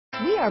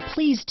We are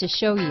pleased to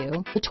show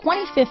you the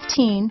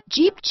 2015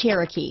 Jeep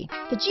Cherokee.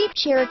 The Jeep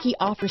Cherokee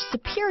offers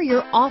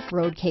superior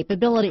off-road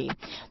capability.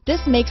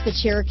 This makes the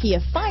Cherokee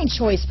a fine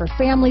choice for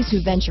families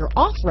who venture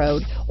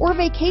off-road or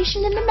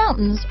vacation in the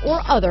mountains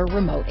or other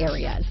remote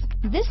areas.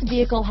 This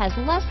vehicle has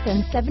less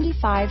than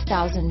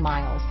 75,000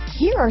 miles.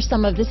 Here are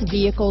some of this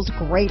vehicle's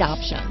great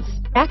options: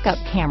 backup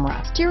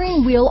camera,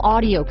 steering wheel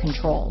audio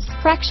controls,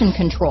 traction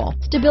control,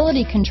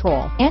 stability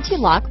control,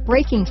 anti-lock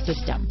braking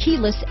system,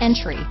 keyless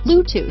entry,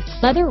 Bluetooth,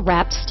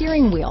 leather-wrapped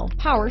steering wheel,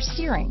 power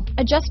steering,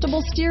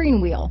 adjustable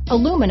steering wheel,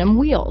 aluminum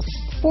wheels,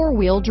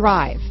 four-wheel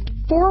drive,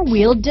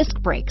 four-wheel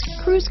disc brakes,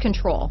 cruise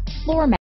control, floor mat.